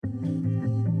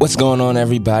What's going on,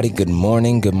 everybody? Good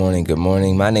morning, good morning, good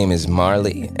morning. My name is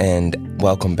Marley, and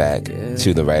welcome back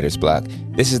to The Writer's Block.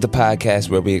 This is the podcast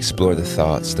where we explore the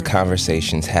thoughts, the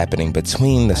conversations happening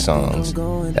between the songs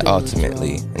that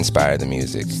ultimately inspire the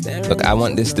music. Look, I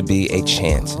want this to be a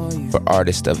chance for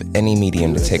artists of any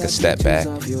medium to take a step back,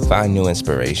 find new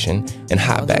inspiration, and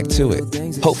hop back to it.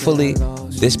 Hopefully,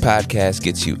 this podcast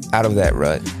gets you out of that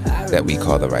rut that we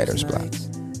call The Writer's Block.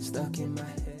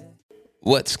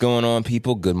 What's going on,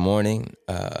 people? Good morning.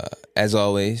 As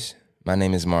always, my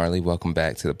name is Marley. Welcome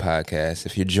back to the podcast.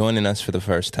 If you're joining us for the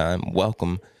first time,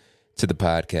 welcome to the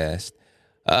podcast.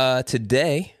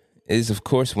 Today is, of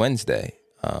course, Wednesday,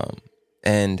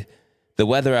 and the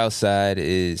weather outside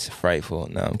is frightful.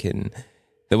 No, I'm kidding.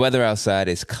 The weather outside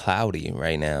is cloudy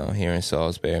right now here in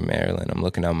Salisbury, Maryland. I'm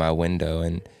looking out my window,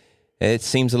 and it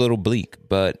seems a little bleak,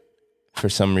 but for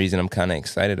some reason, I'm kind of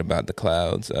excited about the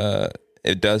clouds.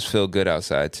 It does feel good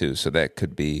outside too, so that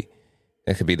could be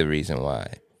the reason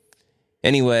why.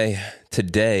 Anyway,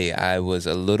 today I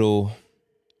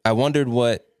wondered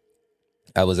what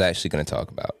I was actually going to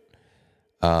talk about.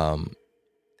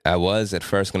 I was at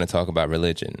first going to talk about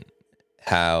religion,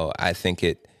 how I think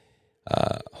it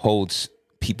holds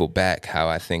people back, how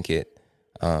I think it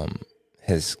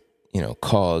has,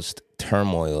 caused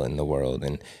turmoil in the world.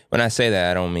 And when I say that,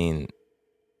 I don't mean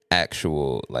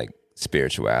actual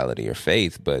spirituality or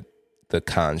faith, but the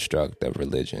construct of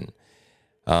religion.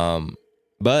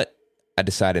 But I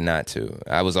decided not to.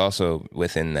 I was also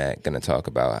within that going to talk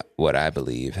about what I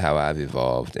believe, how I've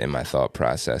evolved in my thought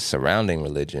process surrounding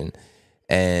religion.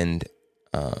 And,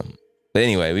 but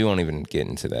anyway, we won't even get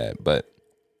into that, but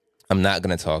I'm not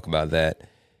going to talk about that.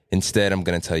 Instead, I'm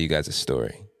going to tell you guys a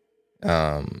story.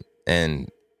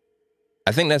 And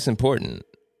I think that's important.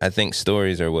 I think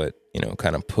stories are what,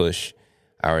 kind of push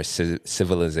our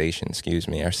civilization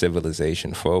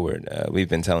forward. We've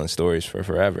been telling stories for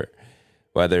forever,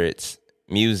 whether it's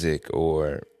music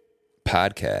or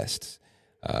podcasts,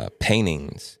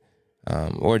 paintings,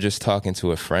 or just talking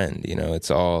to a friend.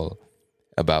 It's all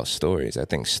about stories. I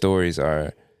think stories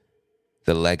are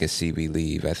the legacy we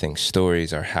leave. I think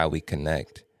stories are how we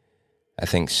connect. I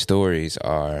think stories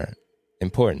are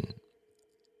important.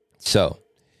 So,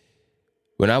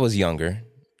 when I was younger,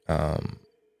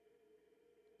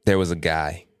 there was a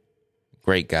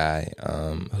great guy,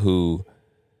 who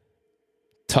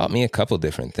taught me a couple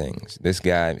different things. This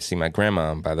guy, my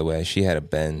grandma, by the way, she had a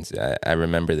Benz. I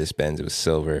remember this Benz. It was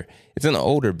silver. It's an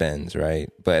older Benz, right?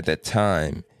 But at that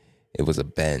time, it was a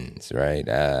Benz, right?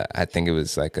 I think it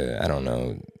was like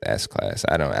S-Class.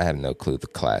 I have no clue the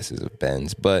classes of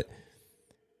Benz, but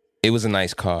it was a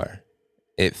nice car.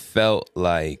 It felt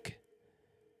like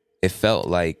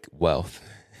wealth.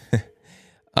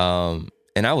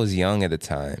 And I was young at the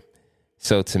time.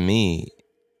 So to me,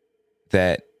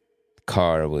 that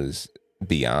car was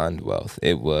beyond wealth.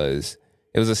 It was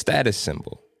a status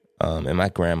symbol. And my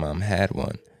grandma had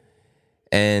one.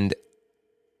 And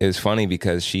it was funny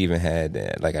because she even had,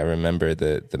 I remember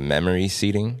the memory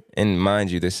seating. And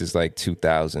mind you, this is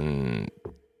 2000,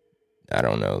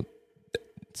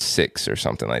 6 or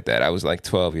something like that. I was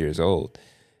 12 years old.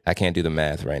 I can't do the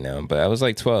math right now, but I was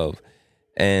 12.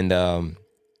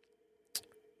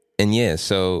 And yeah,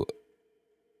 so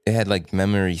it had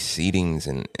memory seatings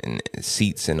and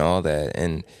seats and all that.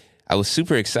 And I was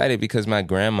super excited because my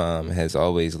grandma has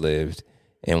always lived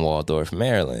in Waldorf,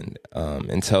 Maryland.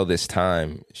 Until this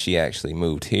time, she actually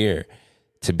moved here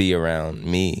to be around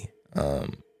me,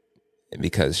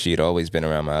 because she had always been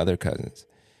around my other cousins.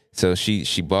 So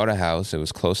she bought a house. It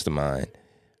was close to mine.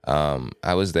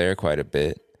 I was there quite a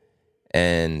bit.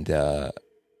 And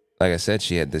like I said,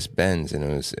 she had this Benz, and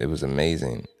it was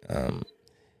amazing.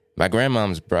 My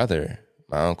grandmom's brother,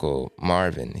 my uncle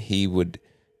Marvin, he would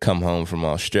come home from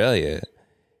Australia,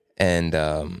 and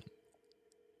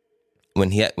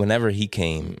whenever he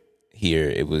came here,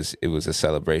 it was a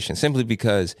celebration simply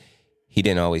because he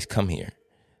didn't always come here.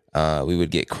 We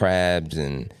would get crabs,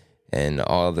 and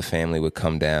all of the family would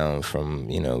come down from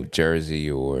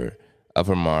Jersey or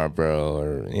Upper Marlboro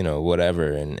or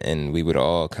whatever, and we would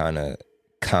all kind of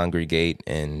congregate,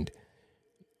 and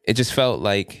it just felt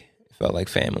like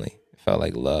family. It felt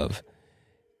like love.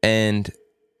 And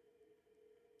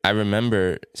I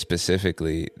remember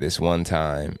specifically this one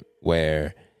time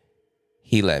where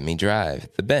he let me drive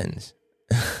the Benz.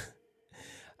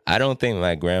 I don't think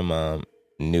my grandma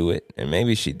knew it, and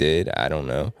maybe she did, I don't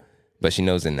know, but she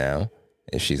knows it now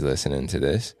if she's listening to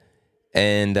this.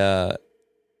 And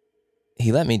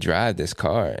he let me drive this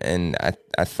car, and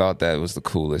I thought that was the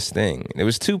coolest thing. There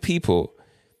was two people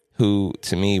who,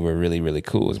 to me, were really, really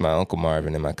cool. It was my Uncle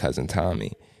Marvin and my cousin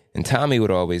Tommy. And Tommy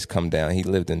would always come down. He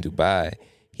lived in Dubai.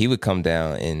 He would come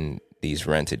down in these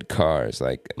rented cars,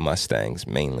 like Mustangs,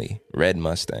 mainly red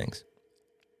Mustangs.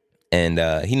 And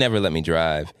he never let me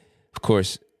drive. Of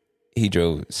course, he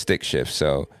drove stick shift,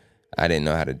 so I didn't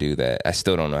know how to do that. I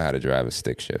still don't know how to drive a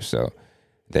stick shift, so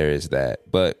there is that.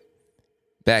 But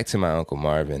back to my Uncle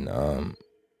Marvin,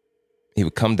 he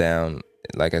would come down.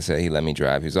 Like I said, he let me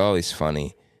drive. He was always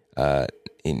funny.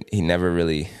 He never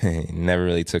really never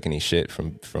really took any shit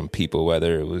from people,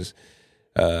 whether it was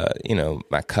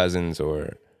my cousins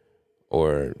or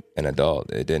an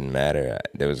adult. It didn't matter.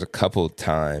 There was a couple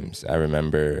times I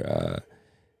remember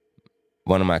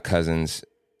one of my cousins,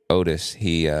 Otis.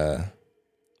 He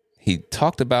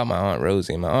talked about my Aunt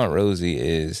Rosie. My Aunt Rosie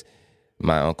is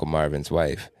my Uncle Marvin's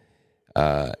wife,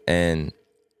 and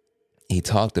he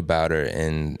talked about her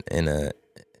in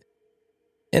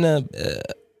a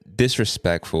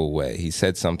disrespectful way. He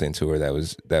said something to her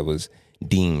that was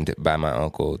deemed by my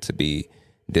uncle to be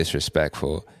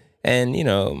disrespectful. And,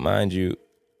 mind you,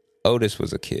 Otis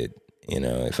was a kid.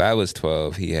 If I was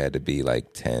 12, he had to be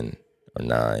like 10 or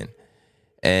 9.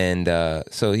 And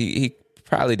so he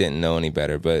probably didn't know any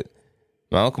better, but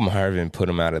my Uncle Marvin put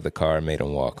him out of the car and made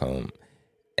him walk home.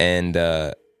 And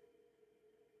that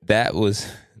was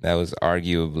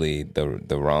arguably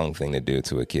the wrong thing to do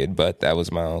to a kid, but that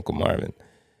was my Uncle Marvin.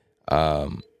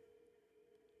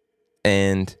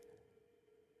 And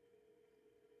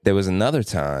there was another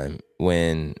time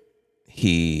when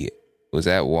he was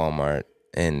at Walmart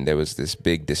and there was this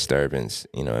big disturbance,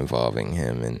 involving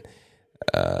him, and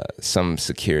some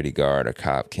security guard or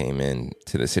cop came in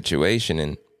to the situation,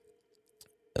 and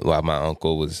while my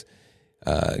uncle was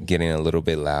getting a little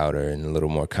bit louder and a little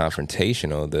more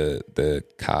confrontational, the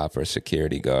cop or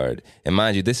security guard, and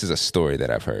mind you, this is a story that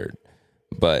I've heard,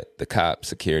 but the cop,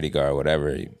 security guard,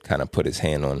 whatever, he kind of put his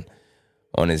hand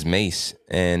on his mace,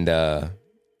 and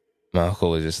my uncle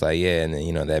was just like, yeah,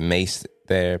 and that mace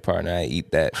there, partner, I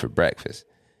eat that for breakfast.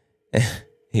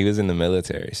 He was in the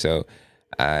military, so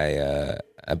I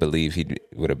believe he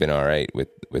would have been all right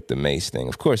with the mace thing.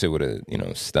 Of course, it would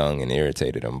have stung and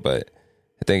irritated him, but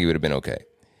I think he would have been okay.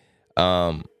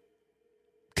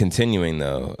 Continuing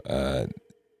though,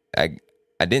 I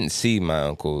didn't see my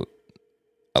uncle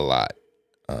a lot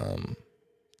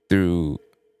through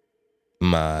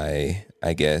my,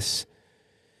 I guess,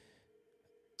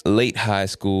 late high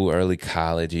school, early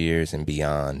college years and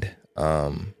beyond.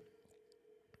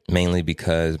 Mainly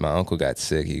because my uncle got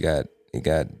sick. He got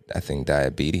I think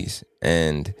diabetes,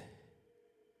 and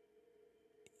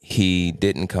he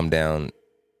didn't come down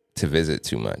to visit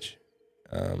too much.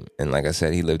 And like I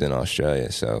said, he lived in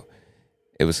Australia, so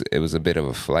it was a bit of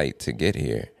a flight to get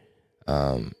here.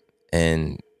 And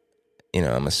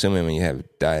I'm assuming when you have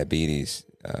diabetes,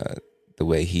 the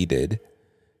way he did,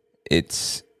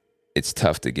 it's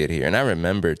tough to get here. And I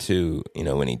remember too,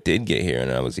 when he did get here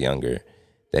and I was younger,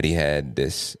 that he had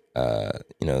this,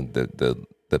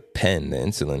 the pen, the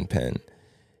insulin pen.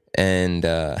 And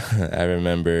I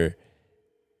remember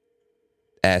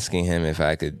asking him if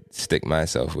I could stick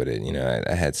myself with it.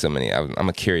 I had so many, I'm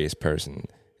a curious person,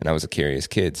 and I was a curious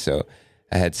kid. So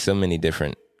I had so many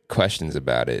different questions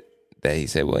about it that he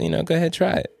said, well, go ahead,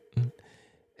 try it.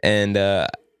 And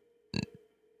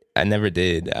I never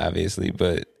did, obviously,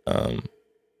 but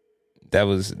that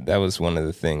was one of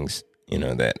the things,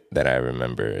 that I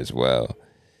remember as well.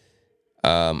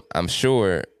 I'm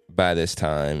sure by this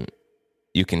time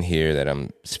you can hear that I'm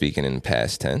speaking in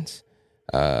past tense.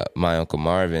 My Uncle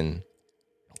Marvin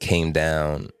came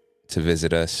down to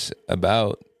visit us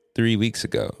about 3 weeks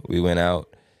ago. We went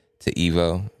out to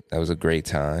Evo. That was a great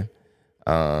time.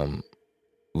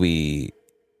 We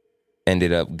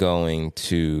ended up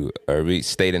we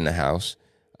stayed in the house,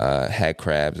 had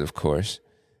crabs, of course.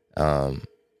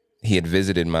 He had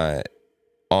visited my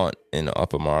aunt in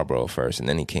Upper Marlboro first, and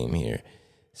then he came here.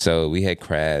 So we had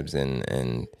crabs,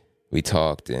 and we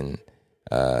talked, and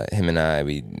him and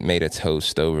we made a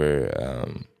toast over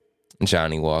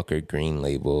Johnny Walker Green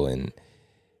Label, and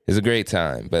it was a great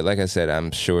time. But like I said,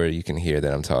 I'm sure you can hear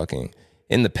that I'm talking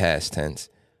in the past tense.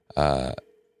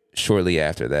 Shortly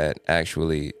after that,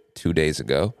 actually 2 days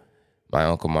ago, my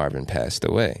Uncle Marvin passed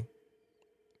away.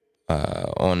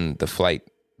 On the flight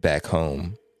back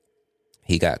home,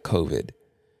 he got COVID.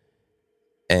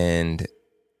 And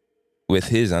with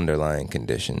his underlying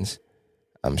conditions,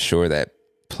 I'm sure that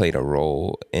played a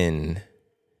role in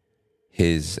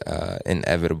his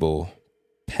inevitable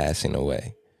passing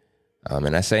away.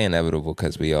 And I say inevitable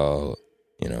because we all,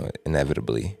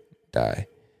 inevitably die.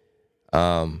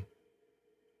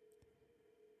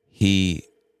 He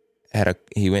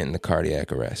went into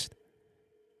cardiac arrest,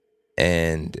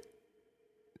 and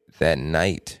that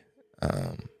night,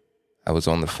 I was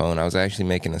on the phone. I was actually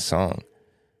making a song,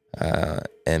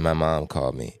 and my mom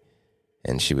called me,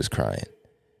 and she was crying.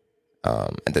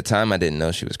 At the time, I didn't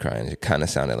know she was crying. It kind of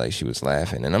sounded like she was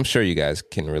laughing, and I'm sure you guys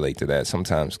can relate to that.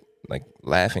 Sometimes, like,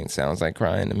 laughing sounds like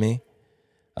crying to me.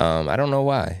 I don't know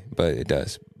why, but it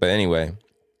does. But anyway,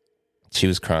 she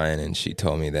was crying, and she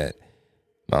told me that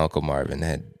my Uncle Marvin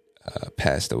had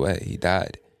passed away. He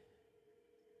died.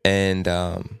 And,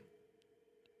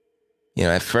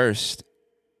 at first,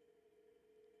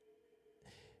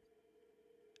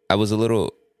 I was a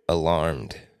little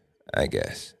alarmed, I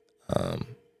guess,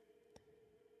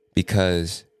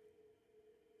 because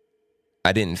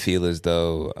I didn't feel as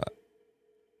though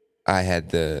I had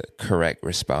the correct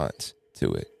response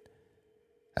to it.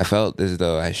 I felt as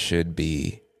though I should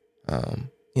be,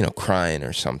 crying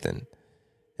or something,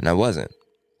 and I wasn't.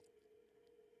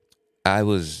 I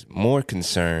was more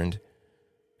concerned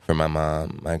for my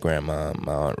mom, my grandma,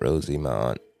 my Aunt Rosie, my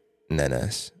Aunt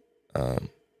Nenes,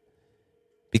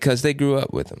 because they grew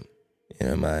up with him.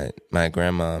 My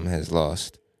grandmom has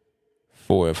lost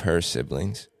 4 of her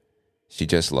siblings. She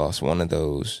just lost one of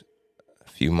those a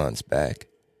few months back.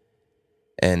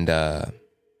 And, now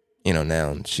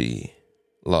she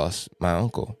lost my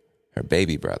uncle, her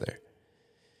baby brother.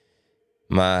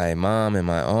 My mom and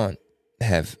my aunt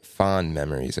have fond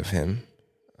memories of him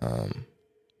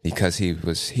because he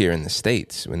was here in the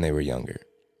States when they were younger.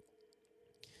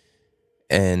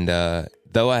 And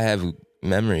though I have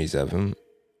memories of him,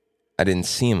 I didn't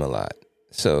see him a lot.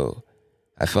 So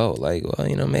I felt like, well,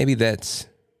 maybe that's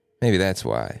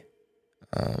why.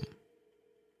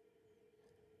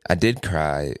 I did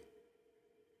cry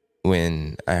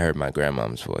when I heard my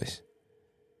grandmom's voice.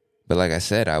 But like I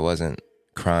said, I wasn't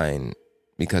crying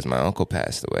because my uncle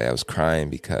passed away. I was crying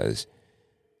because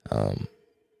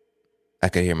I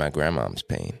could hear my grandmom's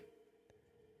pain.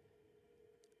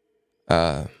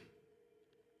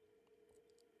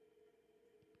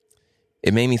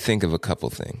 It made me think of a couple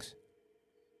things.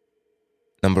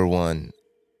 Number one,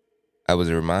 I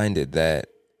was reminded that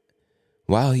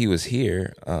while he was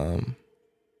here,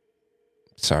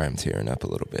 sorry, I'm tearing up a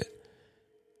little bit.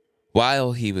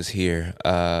 While he was here,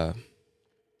 I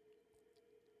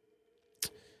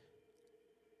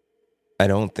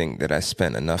don't think that I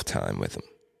spent enough time with him.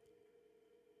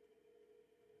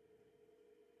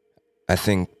 I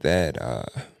think that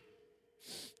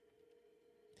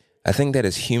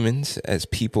as humans, as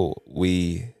people,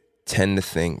 we tend to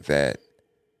think that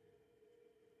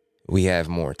we have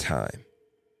more time.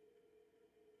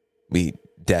 We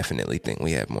definitely think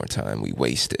we have more time. We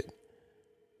waste it.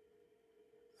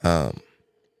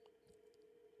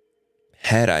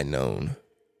 Had I known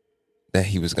that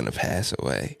he was going to pass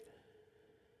away,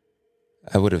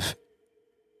 I would have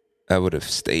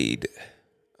stayed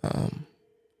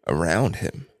around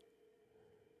him.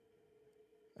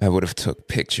 I would have took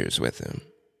pictures with him.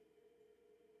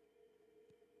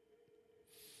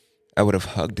 I would have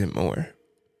hugged him more.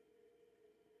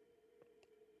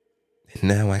 And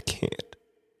now I can't.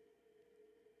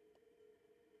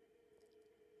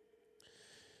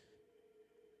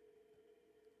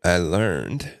 I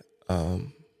learned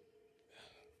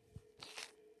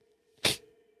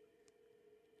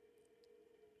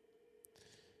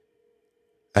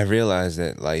I realized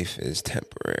that life is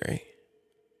temporary.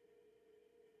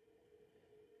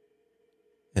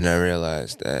 And I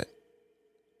realized that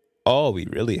all we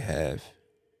really have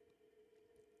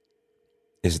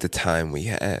is the time we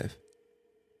have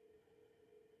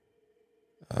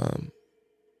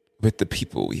with the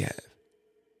people we have.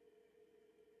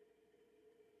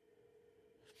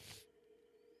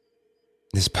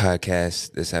 This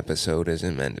podcast, this episode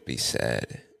isn't meant to be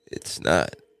sad. It's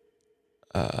not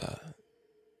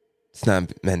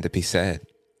meant to be sad.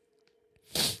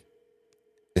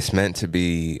 It's meant to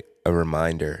be a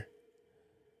reminder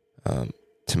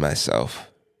to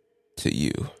myself, to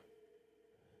you,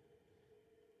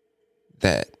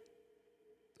 that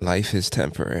life is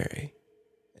temporary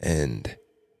and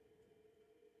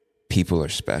people are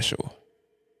special,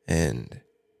 and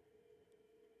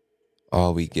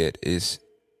all we get is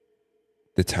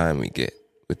the time we get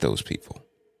with those people.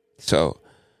 So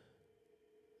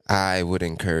I would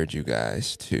encourage you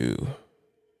guys to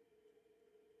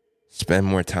spend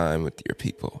more time with your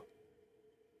people.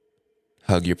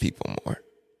 Hug your people more.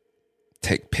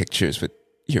 Take pictures with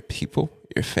your people,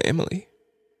 your family,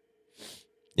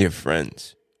 your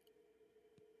friends.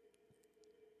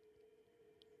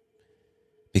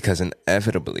 Because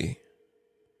inevitably,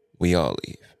 we all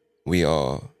leave. We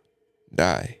all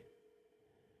die.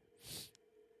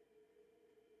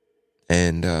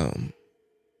 And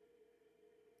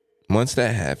once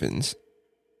that happens,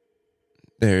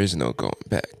 There is no going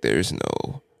back. There's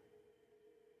no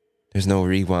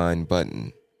rewind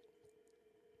button.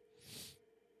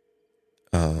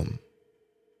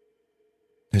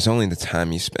 There's only the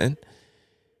time you spend,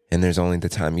 and there's only the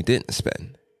time you didn't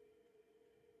spend.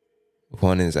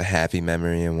 One is a happy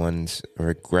memory and one's a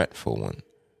regretful one.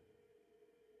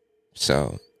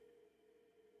 So,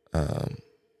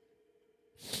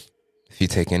 if you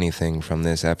take anything from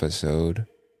this episode,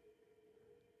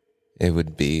 it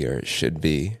would be, or it should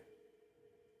be,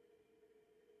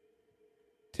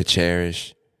 to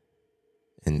cherish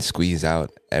and squeeze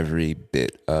out every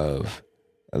bit of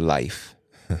life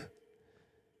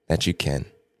that you can,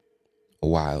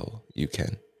 while you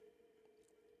can.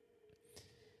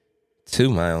 To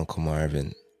my Uncle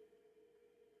Marvin,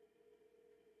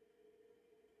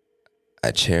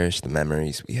 I cherish the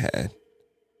memories we had.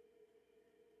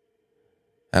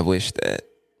 I wish that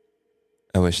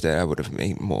I would have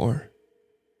made more.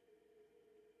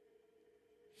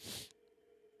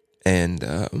 And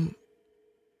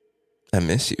I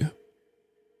miss you.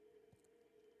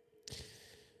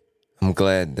 I'm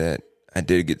glad that I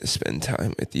did get to spend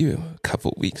time with you a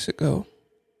couple weeks ago.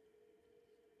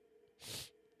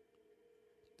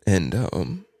 And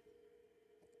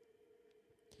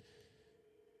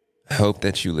I hope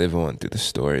that you live on through the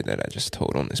story that I just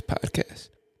told on this podcast.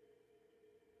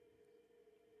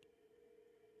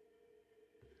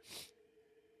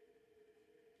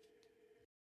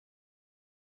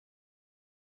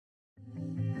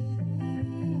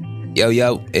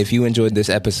 Yo, if you enjoyed this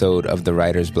episode of The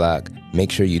Writer's Block, make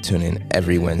sure you tune in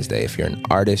every Wednesday. If you're an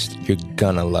artist, you're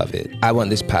gonna love it. I want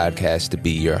this podcast to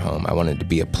be your home. I want it to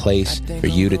be a place for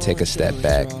you to take a step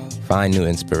back, find new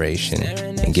inspiration,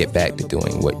 and get back to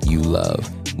doing what you love,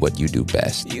 what you do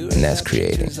best, and that's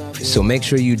creating. So make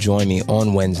sure you join me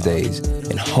on Wednesdays,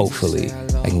 and hopefully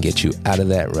I can get you out of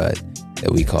that rut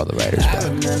that we call The Writer's Block. I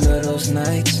remember those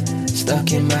nights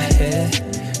stuck in my head,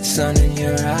 sun in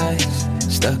your eyes,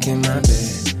 stuck in my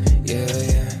bed.